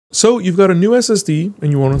So you've got a new SSD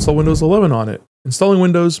and you want to install Windows 11 on it. Installing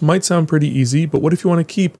Windows might sound pretty easy, but what if you want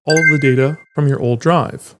to keep all of the data from your old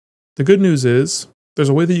drive? The good news is, there's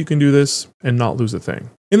a way that you can do this and not lose a thing.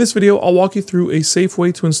 In this video, I'll walk you through a safe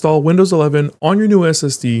way to install Windows 11 on your new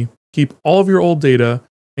SSD, keep all of your old data,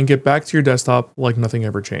 and get back to your desktop like nothing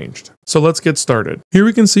ever changed. So let's get started. Here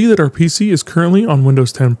we can see that our PC is currently on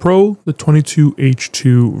Windows 10 Pro, the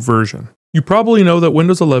 22H2 version. You probably know that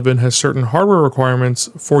Windows 11 has certain hardware requirements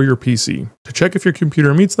for your PC. To check if your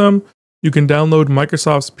computer meets them, you can download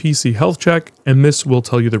Microsoft's PC Health Check, and this will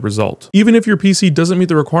tell you the result. Even if your PC doesn't meet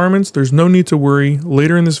the requirements, there's no need to worry.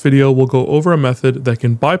 Later in this video, we'll go over a method that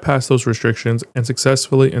can bypass those restrictions and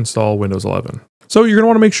successfully install Windows 11. So you're going to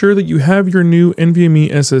want to make sure that you have your new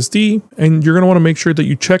NVMe SSD, and you're going to want to make sure that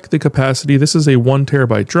you check the capacity. This is a 1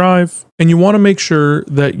 terabyte drive, and you want to make sure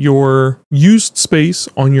that your used space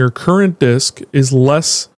on your current disk is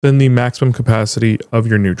less than the maximum capacity of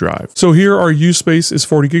your new drive. So here our used space is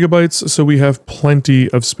 40 gigabytes, so we have plenty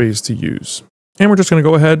of space to use. And we're just going to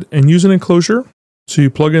go ahead and use an enclosure to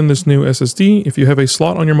plug in this new SSD. If you have a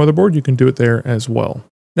slot on your motherboard, you can do it there as well.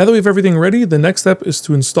 Now that we have everything ready, the next step is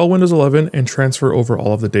to install Windows 11 and transfer over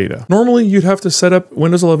all of the data. Normally, you'd have to set up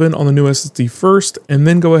Windows 11 on the new SSD first, and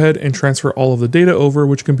then go ahead and transfer all of the data over,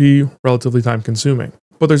 which can be relatively time consuming.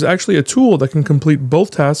 But there's actually a tool that can complete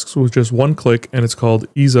both tasks with just one click, and it's called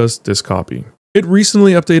EaseUS Disk Copy. It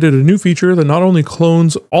recently updated a new feature that not only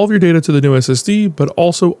clones all of your data to the new SSD, but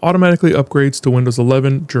also automatically upgrades to Windows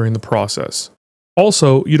 11 during the process.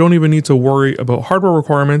 Also, you don't even need to worry about hardware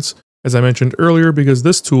requirements, as I mentioned earlier, because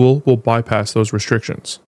this tool will bypass those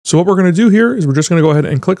restrictions. So what we're going to do here is we're just going to go ahead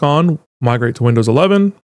and click on Migrate to Windows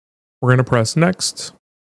 11. We're going to press Next.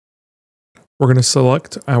 We're going to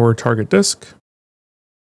select our target disk.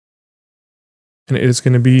 And it is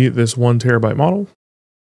going to be this 1 terabyte model.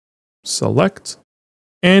 Select.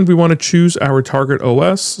 And we want to choose our target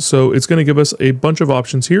OS. So it's going to give us a bunch of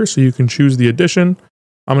options here. So you can choose the edition.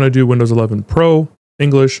 I'm going to do Windows 11 Pro,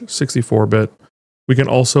 English, 64-bit. We can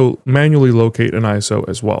also manually locate an ISO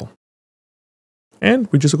as well. And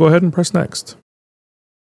we just go ahead and press Next.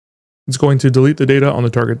 It's going to delete the data on the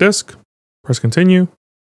target disk. Press Continue.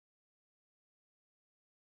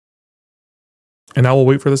 And now we'll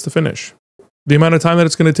wait for this to finish. The amount of time that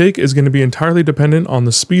it's going to take is going to be entirely dependent on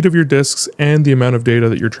the speed of your disks and the amount of data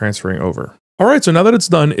that you're transferring over. All right, so now that it's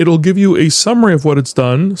done, it'll give you a summary of what it's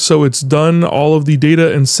done. So it's done all of the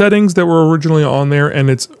data and settings that were originally on there,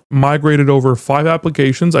 and it's migrated over 5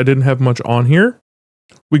 applications. I didn't have much on here.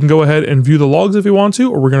 We can go ahead and view the logs if you want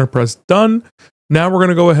to, or we're going to press Done. Now we're going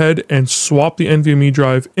to go ahead and swap the NVMe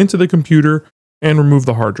drive into the computer and remove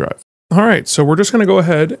the hard drive. All right, so we're just going to go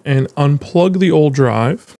ahead and unplug the old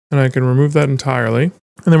drive, and I can remove that entirely.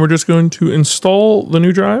 And then we're just going to install the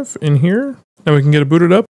new drive in here, and we can get it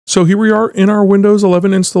booted up. So here we are in our Windows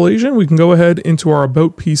 11 installation. We can go ahead into our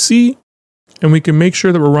About PC, and we can make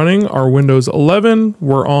sure that we're running our Windows 11.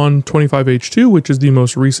 We're on 25H2, which is the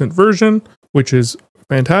most recent version, which is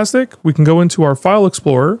fantastic. We can go into our File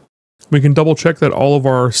Explorer. We can double check that all of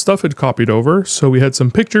our stuff had copied over. So we had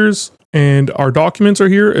some pictures, and our documents are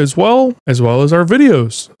here as well as our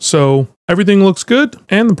videos. So everything looks good,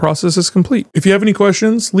 and the process is complete. If you have any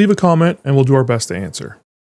questions, leave a comment, and we'll do our best to answer.